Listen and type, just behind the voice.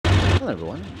Hello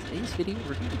everyone, in today's video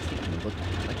we're going to be taking a look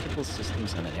at electrical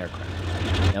systems on an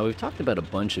aircraft. Now we've talked about a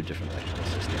bunch of different electrical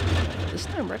systems. This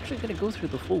time we're actually going to go through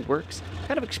the full works,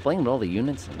 kind of explain what all the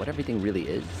units and what everything really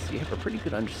is, so you have a pretty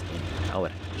good understanding of how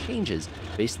it changes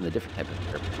based on the different type of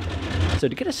aircraft. So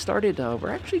to get us started, we're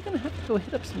actually going to have to go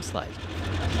hit up some slides.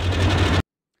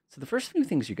 So the first few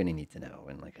things you're going to need to know,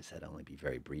 and like I said, I'll only be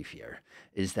very brief here,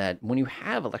 is that when you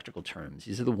have electrical terms,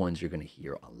 these are the ones you're going to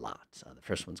hear a lot. The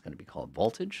first one's going to be called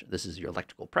voltage. This is your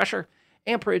electrical pressure.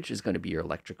 Amperage is going to be your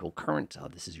electrical current.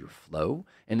 This is your flow.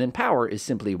 And then power is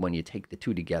simply when you take the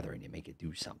two together and you make it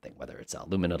do something, whether it's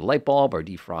illuminate a light bulb or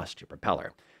defrost your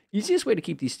propeller. Easiest way to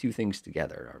keep these two things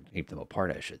together, or keep them apart,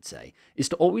 I should say, is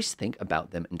to always think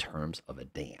about them in terms of a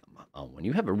dam. When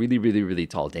you have a really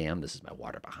tall dam, this is my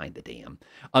water behind the dam.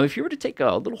 If you were to take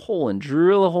a little hole and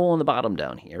drill a hole in the bottom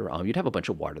down here, you'd have a bunch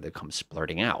of water that comes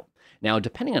splurting out. Now,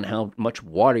 depending on how much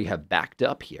water you have backed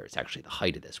up here, it's actually the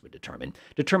height of this would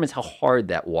determines how hard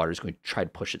that water is going to try to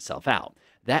push itself out.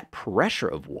 That pressure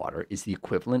of water is the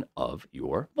equivalent of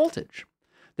your voltage.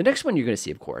 The next one you're going to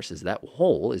see, of course, is that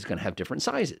hole is going to have different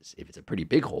sizes. If it's a pretty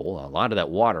big hole, a lot of that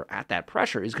water at that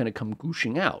pressure is going to come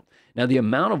gooshing out. Now, the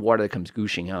amount of water that comes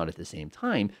gooshing out at the same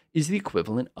time is the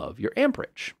equivalent of your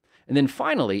amperage. And then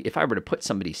finally, if I were to put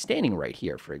somebody standing right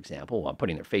here, for example, while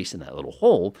putting their face in that little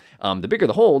hole, the bigger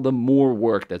the hole, the more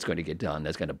work that's going to get done.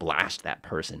 That's going to blast that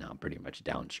person pretty much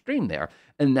downstream there.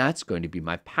 And that's going to be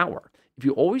my power. If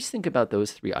you always think about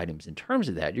those three items in terms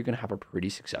of that, you're going to have a pretty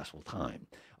successful time.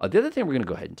 The other thing we're going to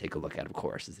go ahead and take a look at, of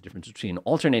course, is the difference between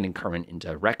alternating current and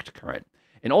direct current.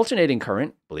 In alternating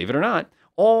current, believe it or not,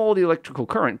 all the electrical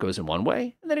current goes in one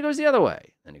way, and then it goes the other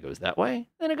way. Then it goes that way,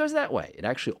 then it goes that way. It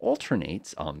actually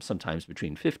alternates sometimes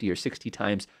between 50 or 60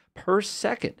 times per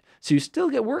second. So you still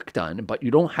get work done, but you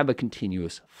don't have a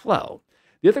continuous flow.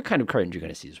 The other kind of current you're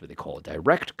going to see is what they call a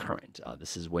direct current.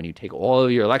 This is when you take all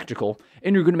of your electrical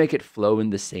and you're going to make it flow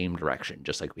in the same direction,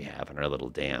 just like we have in our little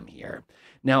dam here.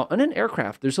 Now, on an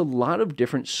aircraft, there's a lot of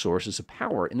different sources of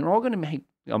power, and they're all going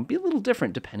to be a little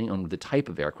different depending on the type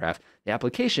of aircraft, the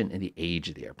application, and the age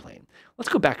of the airplane. Let's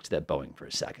go back to that Boeing for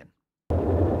a second.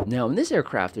 Now, in this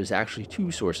aircraft, there's actually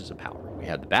two sources of power. We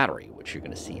have the battery, which you're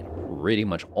going to see in pretty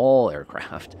much all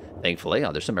aircraft. Thankfully,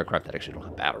 there's some aircraft that actually don't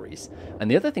have batteries. And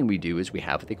the other thing we do is we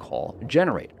have what they call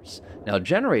generators. Now,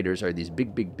 generators are these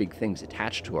big things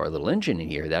attached to our little engine in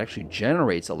here that actually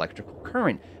generates electrical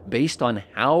current based on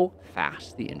how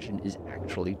fast the engine is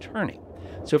actually turning.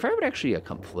 So if I would actually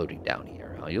come floating down here,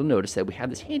 you'll notice that we have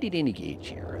this handy-dandy gauge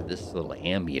here, this little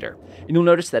ammeter. And you'll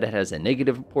notice that it has a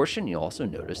negative portion. You'll also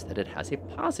notice that it has a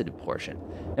positive portion.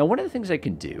 Now, one of the things I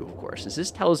can do, of course, is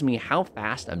this tells me how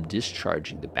fast I'm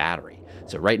discharging the battery.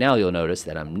 So right now, you'll notice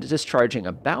that I'm discharging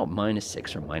about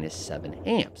 -6 or -7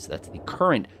 amps. That's the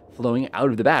current flowing out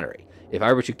of the battery. If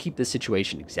I were to keep this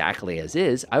situation exactly as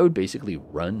is, I would basically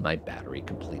run my battery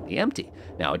completely empty.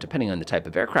 Now, depending on the type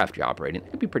of aircraft you're operating, it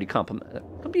could be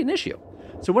could be an issue.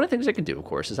 So one of the things I can do, of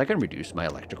course, is I can reduce my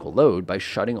electrical load by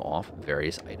shutting off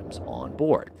various items on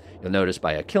board. You'll notice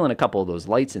by killing a couple of those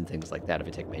lights and things like that, if I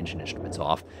take my engine instruments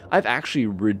off, I've actually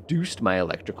reduced my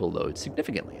electrical load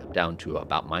significantly. I'm down to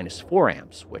about -4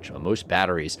 amps, which on most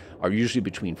batteries are usually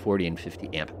between 40 and 50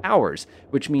 amp hours,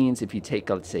 which means if you take,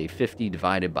 let's say, 50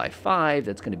 divided by 5,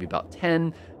 that's going to be about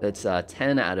 10. That's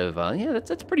 10 out of,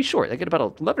 that's pretty short. I get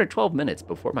about 11 or 12 minutes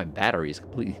before my battery is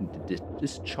completely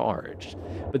discharged.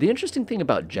 But the interesting thing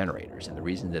about generators, and the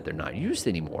reason that they're not used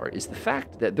anymore, is the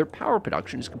fact that their power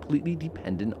production is completely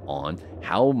dependent on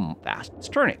how fast it's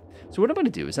turning. So what I'm going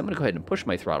to do is I'm going to go ahead and push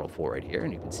my throttle forward here,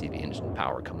 and you can see the engine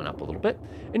power coming up a little bit.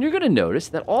 And you're going to notice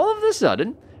that all of a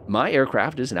sudden, my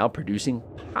aircraft is now producing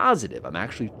positive. I'm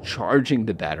actually charging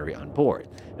the battery on board.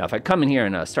 Now, if I come in here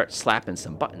and start slapping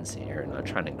some buttons here and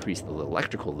trying to increase the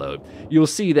electrical load, you'll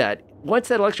see that once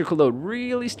that electrical load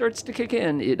really starts to kick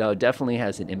in, it definitely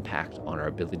has an impact on our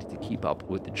ability to keep up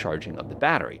with the charging of the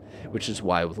battery, which is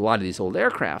why with a lot of these old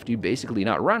aircraft, you basically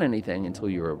not run anything until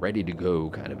you're ready to go,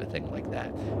 kind of a thing like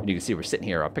that. And you can see we're sitting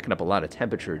here picking up a lot of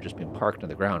temperature just being parked on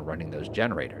the ground running those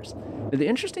generators. Now, the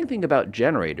interesting thing about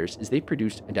generators is they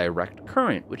produce a direct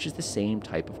current, which is the same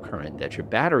type of current that your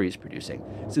battery is producing.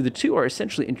 So the two are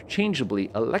essentially interchangeably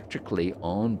electrically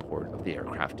on board of the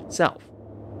aircraft itself.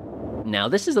 Now,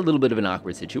 this is a little bit of an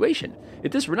awkward situation.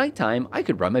 If this were nighttime, I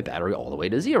could run my battery all the way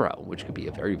to 0, which could be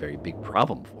a very, very big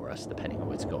problem for us, depending on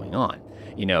what's going on.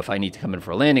 If I need to come in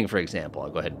for a landing, for example, I'll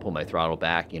go ahead and pull my throttle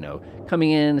back,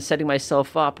 coming in, setting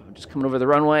myself up, just coming over the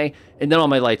runway, and then all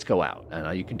my lights go out.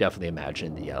 And you can definitely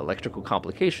imagine the electrical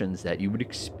complications that you would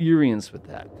experience with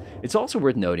that. It's also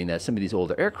worth noting that some of these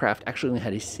older aircraft actually only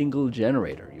had a single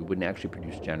generator. You wouldn't actually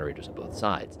produce generators on both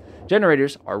sides.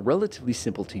 Generators are relatively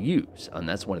simple to use, and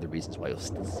that's one of the reasons why you'll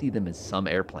still see them in some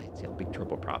airplanes, big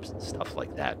turboprops and stuff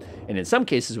like that. And in some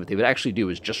cases, what they would actually do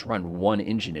is just run one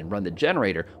engine and run the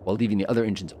generator while leaving the other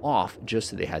engines off, just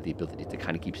so they had the ability to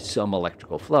kind of keep some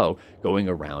electrical flow going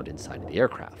around inside of the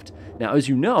aircraft. Now, as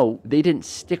you know, they didn't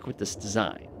stick with this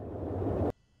design.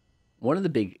 One of the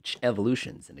big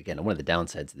evolutions, and again, one of the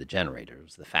downsides of the generator,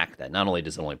 was the fact that not only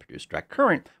does it only produce direct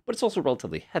current, but it's also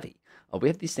relatively heavy. We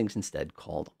have these things instead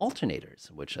called alternators,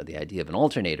 which the idea of an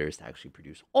alternator is to actually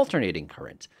produce alternating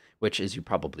current, which, as you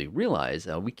probably realize,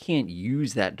 we can't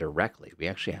use that directly. We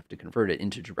actually have to convert it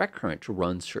into direct current to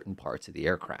run certain parts of the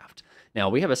aircraft. Now,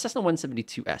 we have a Cessna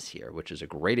 172S here, which is a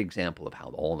great example of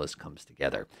how all this comes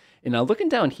together. And now looking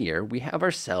down here, we have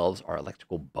ourselves our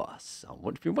electrical bus.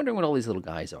 If you're wondering what all these little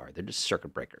guys are, they're just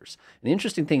circuit breakers. And the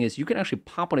interesting thing is you can actually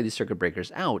pop one of these circuit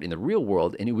breakers out in the real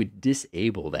world, and it would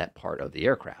disable that part of the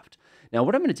aircraft. Now,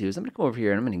 what I'm going to do is I'm going to come over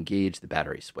here and I'm going to engage the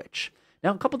battery switch.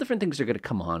 Now, a couple different things are going to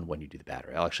come on when you do the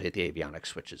battery. I'll actually hit the avionics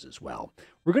switches as well.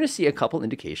 We're going to see a couple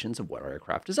indications of what our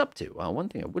aircraft is up to. One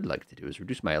thing I would like to do is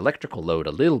reduce my electrical load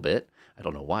a little bit. I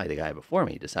don't know why the guy before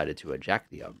me decided to jack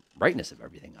the brightness of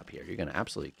everything up here. You're going to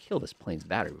absolutely kill this plane's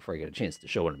battery before I get a chance to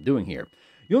show what I'm doing here.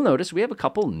 You'll notice we have a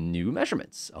couple new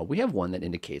measurements. We have one that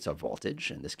indicates our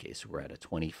voltage. In this case, we're at a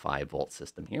 25-volt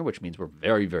system here, which means we're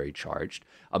very, very charged.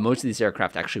 Most of these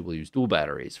aircraft actually will use dual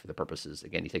batteries for the purposes.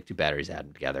 Again, you take two batteries, add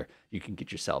them together, you can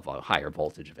get yourself a higher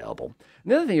voltage available.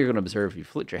 And the other thing you're going to observe if you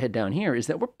flit your head down here is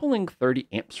that we're pulling 30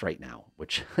 amps right now,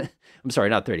 which, I'm sorry,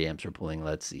 not 30 amps. We're pulling,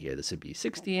 let's see here, this would be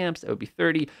 60 amps, that would be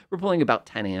 30. We're pulling about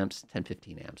 10 amps, 10,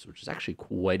 15 amps, which is actually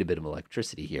quite a bit of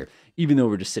electricity here, even though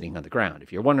we're just sitting on the ground.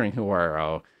 If you're wondering who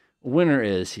our winner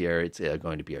is here, it's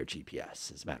going to be our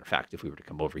GPS. As a matter of fact, if we were to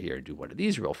come over here and do one of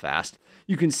these real fast,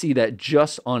 you can see that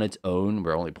just on its own,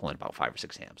 we're only pulling about 5 or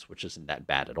 6 amps, which isn't that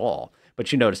bad at all.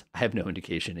 But you notice I have no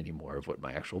indication anymore of what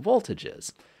my actual voltage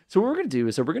is. So what we're going to do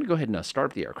is we're going to go ahead and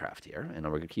start up the aircraft here, and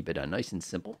we're going to keep it nice and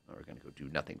simple. We're going to go do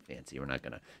nothing fancy. We're not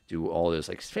going to do all those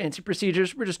fancy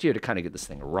procedures. We're just here to kind of get this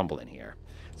thing rumbling here.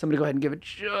 So I'm going to go ahead and give it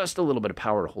just a little bit of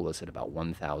power to hold us at about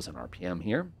 1,000 RPM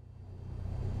here.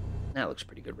 That looks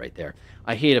pretty good right there.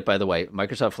 I hate it, by the way.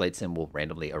 Microsoft Flight Sim will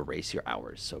randomly erase your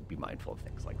hours, so be mindful of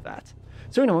things like that.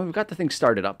 So anyway, we've got the thing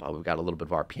started up. We've got a little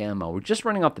bit of RPM. We're just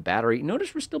running off the battery.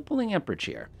 Notice we're still pulling amperage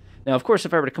here. Now, of course,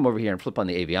 if I were to come over here and flip on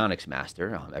the avionics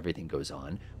master, everything goes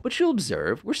on. But you'll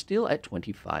observe we're still at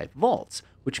 25 volts,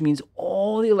 which means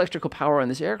all the electrical power on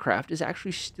this aircraft is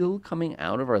actually still coming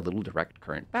out of our little direct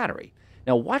current battery.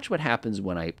 Now, watch what happens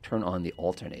when I turn on the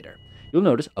alternator. You'll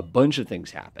notice a bunch of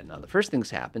things happen. Now, the first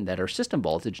things happen that our system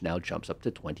voltage now jumps up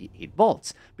to 28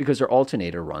 volts because our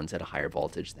alternator runs at a higher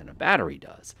voltage than a battery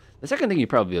does. The second thing you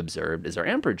probably observed is our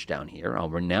amperage down here.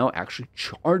 We're now actually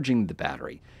charging the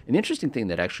battery. And the interesting thing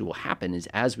that actually will happen is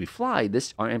as we fly,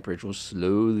 our amperage will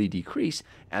slowly decrease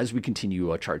as we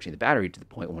continue charging the battery to the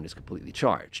point when it's completely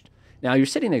charged. Now, you're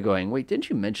sitting there going, wait, didn't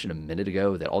you mention a minute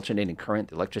ago that alternating current,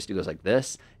 the electricity goes like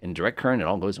this, and direct current, it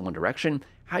all goes in one direction?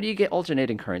 How do you get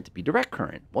alternating current to be direct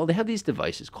current? Well, they have these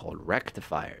devices called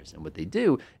rectifiers, and what they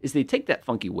do is they take that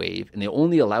funky wave, and they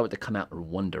only allow it to come out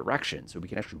in one direction, so we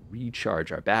can actually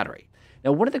recharge our battery.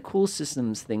 Now, one of the cool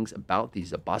systems things about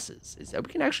these buses is that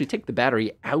we can actually take the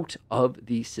battery out of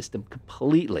the system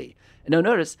completely. And now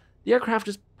notice, the aircraft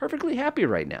is perfectly happy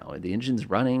right now. The engine's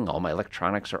running, all my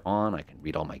electronics are on, I can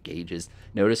read all my gauges.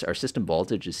 Notice our system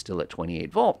voltage is still at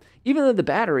 28 volt, even though the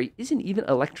battery isn't even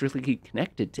electrically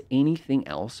connected to anything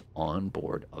else on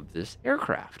board of this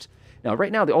aircraft. Now,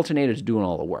 right now, the alternator is doing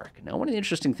all the work. Now, one of the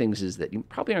interesting things is that you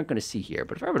probably aren't going to see here,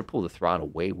 but if I were to pull the throttle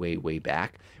way, way, way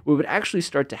back, what would actually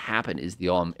start to happen is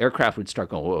the aircraft would start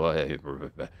going,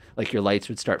 like your lights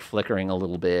would start flickering a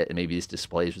little bit, and maybe these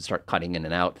displays would start cutting in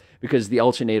and out, because the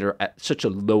alternator at such a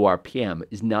low RPM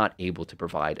is not able to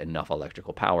provide enough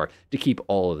electrical power to keep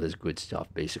all of this good stuff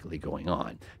basically going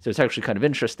on. So it's actually kind of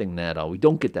interesting that we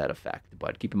don't get that effect,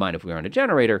 but keep in mind if we were on a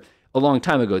generator, a long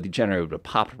time ago, the generator would have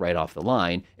popped right off the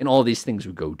line, and all these things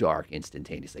would go dark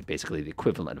instantaneously, basically the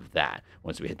equivalent of that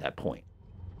once we hit that point.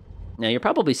 Now, you're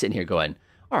probably sitting here going,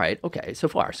 all right, okay, so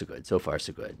far so good, so far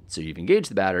so good. So you've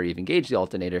engaged the battery, you've engaged the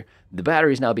alternator, the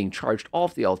battery is now being charged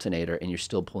off the alternator, and you're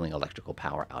still pulling electrical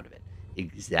power out of it.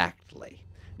 Exactly.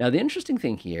 Now, the interesting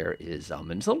thing here is in a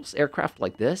little aircraft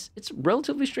like this, it's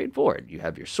relatively straightforward. You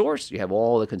have your source, you have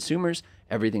all the consumers,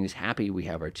 everything is happy. We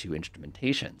have our two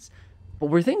instrumentations. But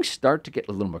where things start to get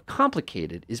a little more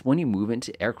complicated is when you move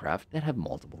into aircraft that have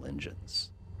multiple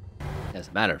engines. As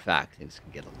a matter of fact, things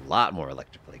can get a lot more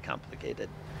electrically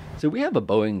complicated. So we have a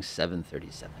Boeing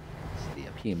 737, it's the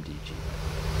PMDG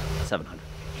 700.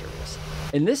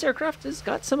 And this aircraft has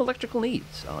got some electrical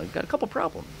needs. You've got a couple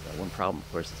problems. One problem,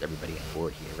 of course, is everybody on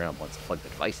board here around wants to plug the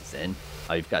devices in.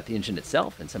 You've got the engine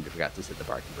itself, and somebody forgot to set the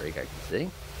parking brake, I can see.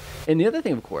 And the other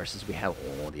thing, of course, is we have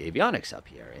all the avionics up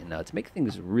here. And to make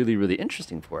things really, really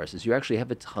interesting for us is you actually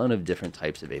have a ton of different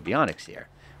types of avionics here.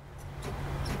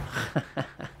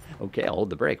 Okay, I'll hold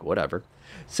the brake, whatever.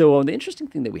 So the interesting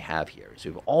thing that we have here is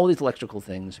we have all these electrical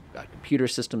things. We've got computer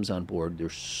systems on board.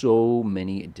 There's so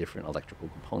many different electrical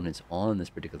components on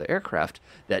this particular aircraft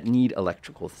that need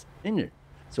electrical in it.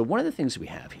 So one of the things we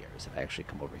have here is if I actually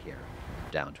come over here,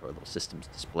 down to our little systems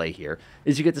display here,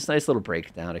 is you get this nice little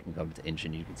breakdown. It can come to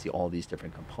engine. You can see all these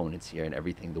different components here and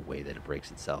everything the way that it breaks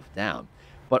itself down.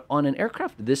 But on an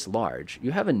aircraft this large,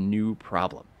 you have a new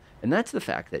problem. And that's the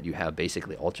fact that you have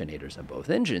basically alternators on both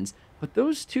engines, but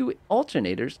those two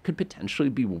alternators could potentially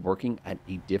be working at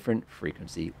a different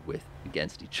frequency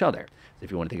against each other. So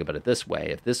if you want to think about it this way,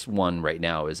 if this one right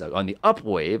now is on the up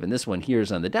wave and this one here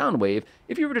is on the down wave,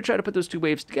 if you were to try to put those two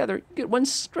waves together, you get one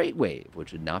straight wave,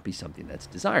 which would not be something that's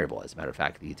desirable. As a matter of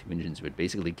fact, the two engines would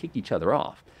basically kick each other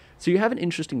off. So you have an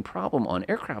interesting problem on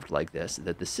aircraft like this,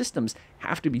 that the systems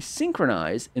have to be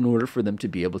synchronized in order for them to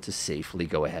be able to safely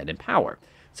go ahead and power.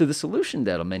 So the solution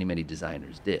that many, many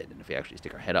designers did, and if we actually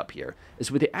stick our head up here,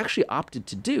 is what they actually opted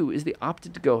to do is they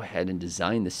opted to go ahead and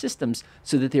design the systems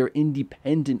so that they're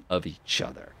independent of each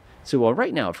other. So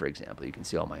right now, for example, you can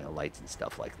see all my lights and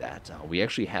stuff like that. We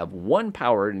actually have one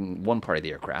power in one part of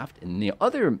the aircraft, and the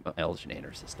other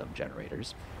alternator system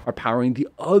generators are powering the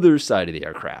other side of the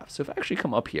aircraft. So if I actually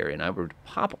come up here and I were to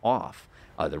pop off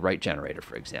the right generator,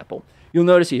 for example, you'll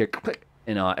notice you hear click,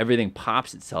 and everything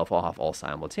pops itself off all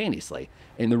simultaneously.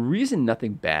 And the reason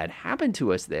nothing bad happened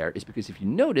to us there is because if you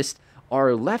noticed,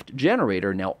 our left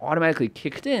generator now automatically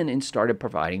kicked in and started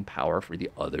providing power for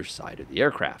the other side of the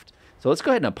aircraft. So let's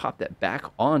go ahead and pop that back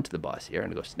onto the bus here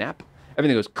and go snap.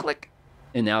 Everything goes click.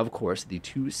 And now, of course, the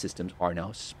two systems are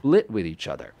now split with each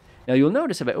other. Now, you'll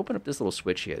notice if I open up this little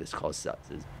switch here, this calls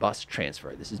this bus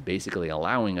transfer. This is basically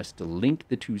allowing us to link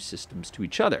the two systems to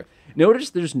each other.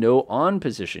 Notice there's no on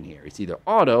position here. It's either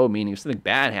auto, meaning if something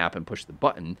bad happened, push the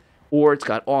button, or it's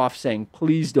got off saying,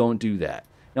 please don't do that.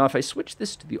 Now, if I switch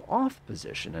this to the off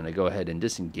position and I go ahead and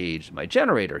disengage my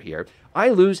generator here, I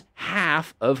lose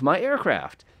half of my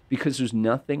aircraft because there's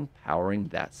nothing powering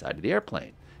that side of the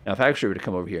airplane. Now, if I actually were to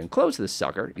come over here and close this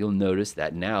sucker, you'll notice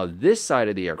that now this side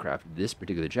of the aircraft, this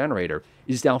particular generator,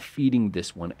 is now feeding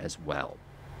this one as well.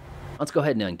 Let's go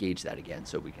ahead and engage that again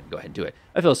so we can go ahead and do it.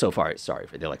 I feel so far sorry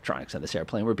for the electronics on this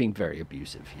airplane. We're being very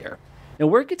abusive here. Now,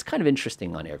 where it gets kind of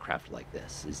interesting on aircraft like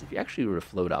this is if you actually were to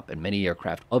float up, and many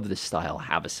aircraft of this style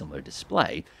have a similar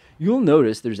display, you'll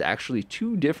notice there's actually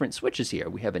two different switches here.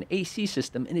 We have an AC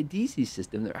system and a DC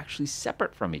system. They're actually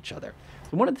separate from each other.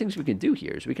 So one of the things we can do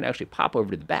here is we can actually pop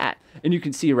over to the bat, and you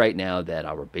can see right now that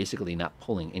we're basically not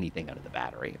pulling anything out of the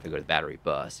battery. If I go to the battery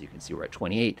bus, you can see we're at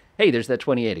 28. Hey, there's that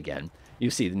 28 again. You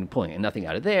see them pulling nothing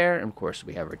out of there. And of course,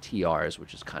 we have our TRs,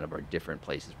 which is kind of our different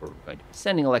places where we're going to be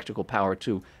sending electrical power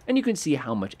to, and you can see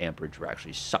how much amperage we're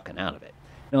actually sucking out of it.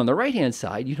 Now, on the right-hand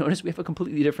side, you notice we have a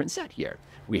completely different set here.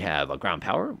 We have a ground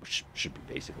power, which should be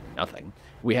basically nothing.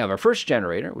 We have our first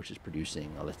generator, which is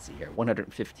producing, let's see here,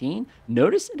 115.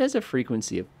 Notice it has a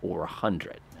frequency of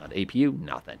 400. Now, the APU,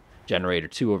 nothing. Generator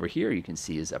 2 over here, you can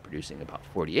see is producing about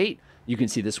 48. You can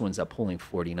see this one's up pulling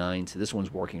 49, so this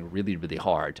one's working really, really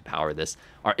hard to power this.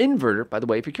 Our inverter, by the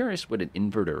way, if you're curious what an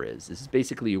inverter is, this is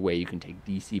basically a way you can take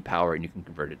DC power and you can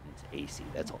convert it into AC.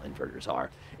 That's all inverters are.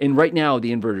 And right now,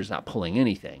 the inverter's not pulling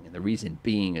anything, and the reason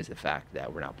being is the fact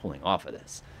that we're not pulling off of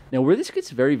this. Now, where this gets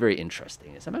very, very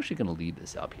interesting is I'm actually going to leave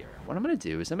this up here. What I'm going to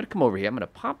do is I'm going to come over here. I'm going to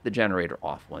pop the generator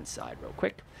off one side real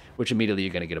quick, which immediately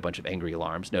you're going to get a bunch of angry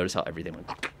alarms. Notice how everything went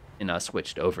and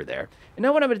switched over there. And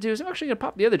now what I'm going to do is I'm actually going to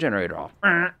pop the other generator off.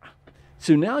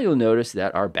 So now you'll notice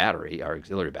that our battery, our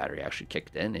auxiliary battery, actually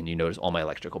kicked in, and you notice all my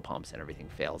electrical pumps and everything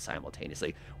failed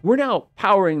simultaneously. We're now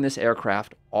powering this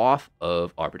aircraft off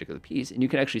of our particular piece, and you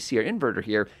can actually see our inverter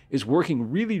here is working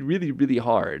really, really, really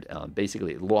hard.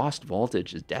 Basically, lost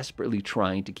voltage is desperately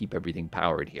trying to keep everything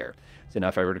powered here. So now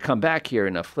if I were to come back here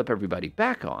and flip everybody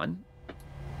back on,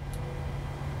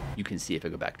 you can see if I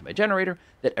go back to my generator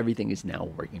that everything is now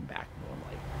working back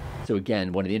normally. So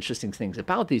again, one of the interesting things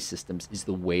about these systems is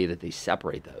the way that they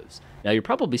separate those. Now, you're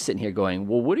probably sitting here going,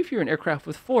 well, what if you're an aircraft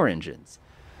with 4 engines?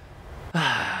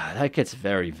 That gets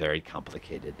very, very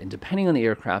complicated. And depending on the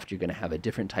aircraft, you're going to have a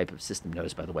different type of system.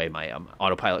 Notice, by the way, my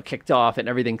autopilot kicked off and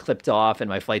everything clipped off, and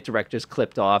my flight directors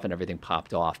clipped off and everything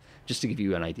popped off, just to give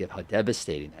you an idea of how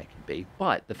devastating that can be.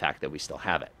 But the fact that we still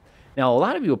have it. Now, a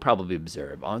lot of you will probably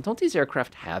observe, don't these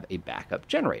aircraft have a backup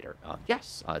generator?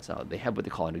 Yes, they have what they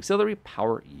call an auxiliary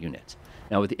power unit.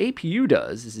 Now, what the APU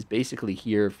does is basically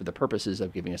here for the purposes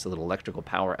of giving us a little electrical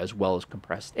power as well as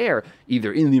compressed air,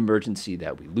 either in the emergency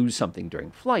that we lose something during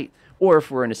flight, or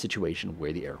if we're in a situation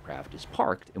where the aircraft is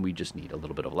parked and we just need a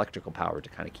little bit of electrical power to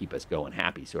kind of keep us going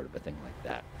happy, sort of a thing like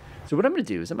that. So what I'm going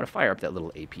to do is I'm going to fire up that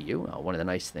little APU. One of the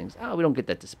nice things, we don't get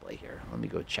that display here. Let me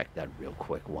go check that real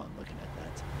quick while I'm looking at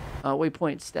that.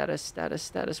 Waypoint status,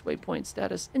 waypoint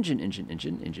status, engine.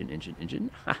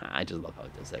 I just love how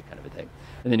it does that kind of a thing.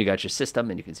 And then you got your system,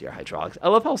 and you can see our hydraulics. I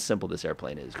love how simple this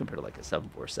airplane is compared to like a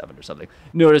 747 or something.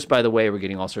 Notice, by the way, we're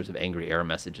getting all sorts of angry error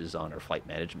messages on our flight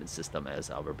management system as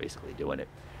we're basically doing it.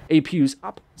 APU's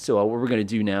up, so what we're going to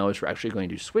do now is we're actually going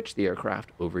to switch the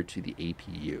aircraft over to the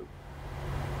APU.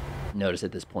 Notice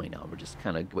at this point now, we're just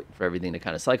kind of waiting for everything to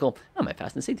kind of cycle. Oh, my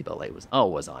fasten safety belt light was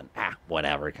on.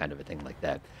 Whatever, kind of a thing like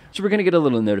that. So we're going to get a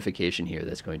little notification here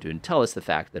that's going to tell us the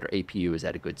fact that our APU is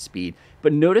at a good speed.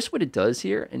 But notice what it does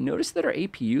here, and notice that our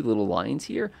APU, little lines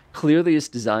here, clearly is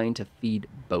designed to feed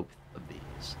both of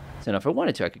these. So now if I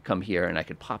wanted to, I could come here and I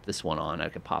could pop this one on, I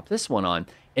could pop this one on,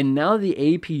 and now the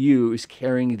APU is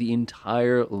carrying the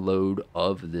entire load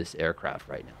of this aircraft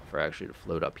right now. If I actually to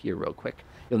float up here real quick,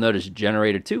 you'll notice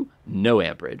generator 2, no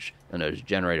amperage. You'll notice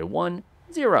generator 1,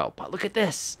 0. But look at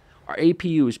this. Our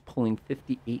APU is pulling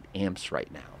 58 amps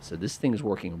right now. So this thing is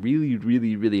working really,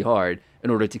 really, really hard in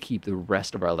order to keep the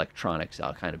rest of our electronics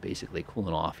kind of basically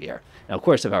cooling off here. Now, of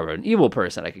course, if I were an evil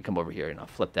person, I could come over here and I'll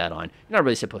flip that on. You're not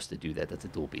really supposed to do that. That's a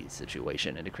dual beat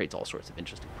situation, and it creates all sorts of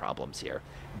interesting problems here.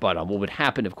 But what would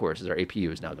happen, of course, is our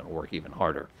APU is now going to work even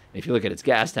harder. And if you look at its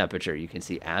gas temperature, you can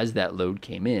see as that load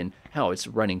came in, how it's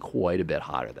running quite a bit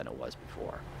hotter than it was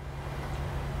before.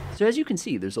 So as you can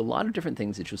see, there's a lot of different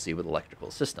things that you'll see with electrical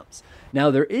systems.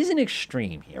 Now, there is an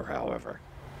extreme here, however,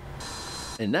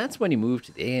 and that's when you move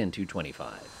to the AN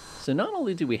 225. So not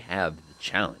only do we have the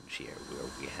challenge here, where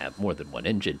we have more than one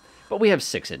engine, but we have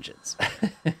 6 engines.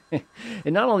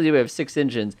 And not only do we have 6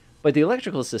 engines, but the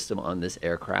electrical system on this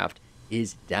aircraft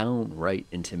is downright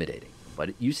intimidating. But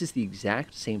it uses the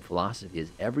exact same philosophy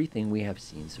as everything we have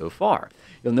seen so far.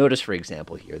 You'll notice, for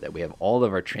example, here that we have all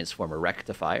of our transformer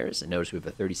rectifiers, and notice we have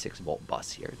a 36-volt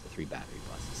bus here. It's a 3-battery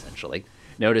bus, essentially.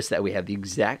 Notice that we have the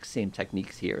exact same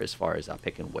techniques here as far as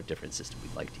picking what different system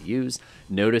we'd like to use.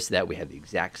 Notice that we have the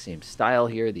exact same style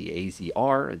here, the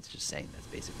AZR. It's just saying that's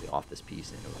basically off this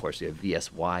piece. And, of course, we have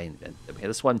VSY, and then we have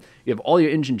this one. You have all your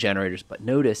engine generators, but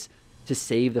notice, to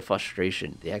save the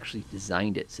frustration, they actually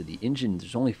designed it so the engine,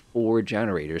 there's only 4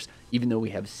 generators, even though we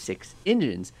have 6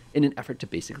 engines, in an effort to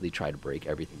basically try to break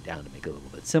everything down to make it a little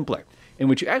bit simpler. And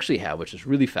what you actually have, which is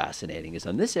really fascinating, is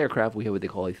on this aircraft, we have what they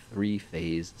call a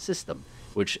 3-phase system,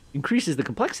 which increases the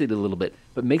complexity a little bit,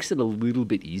 but makes it a little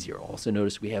bit easier. Also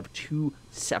notice we have 2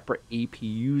 separate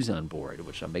APUs on board,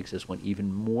 which makes this one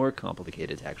even more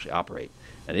complicated to actually operate.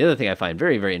 And the other thing I find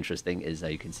very, very interesting is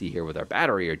you can see here with our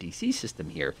battery or DC system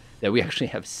here, that we actually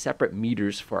have separate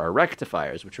meters for our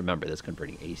rectifiers, which remember, that's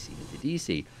converting AC into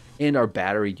DC, and our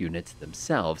battery units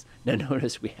themselves. Now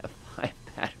notice we have 5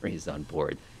 batteries on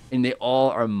board, and they all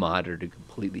are monitored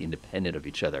completely independent of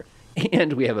each other.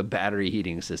 And we have a battery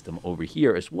heating system over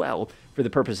here as well for the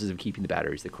purposes of keeping the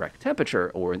batteries the correct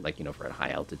temperature, or like, for at high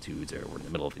altitudes, or we're in the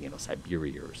middle of,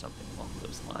 Siberia or something along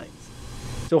those lines.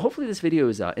 So hopefully this video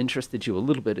has interested you a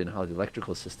little bit in how the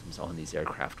electrical systems on these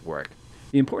aircraft work.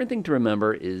 The important thing to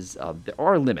remember is there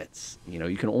are limits.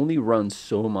 You can only run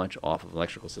so much off of an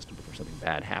electrical system before something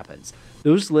bad happens.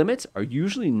 Those limits are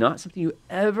usually not something you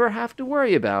ever have to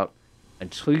worry about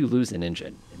until you lose an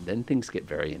engine, and then things get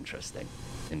very interesting.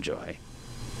 Enjoy.